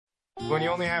When you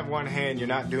only have one hand, you're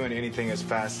not doing anything as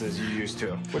fast as you used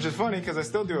to. Which is funny, because I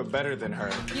still do it better than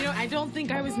her. You know, I don't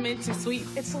think I was meant to sweep.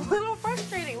 It's a little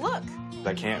frustrating. Look.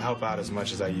 I can't help out as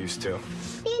much as I used to.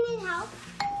 Do you need help?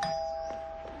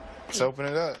 Let's open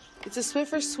it up. It's a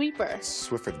Swiffer sweeper.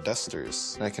 Swiffer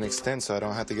dusters. And I can extend so I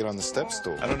don't have to get on the step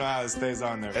stool. I don't know how it stays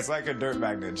on there. It's like a dirt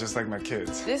magnet, just like my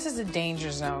kids. This is a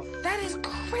danger zone. That is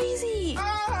crazy.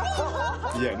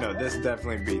 Yeah, no, this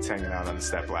definitely beats hanging out on the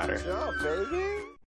step ladder. Good job, baby.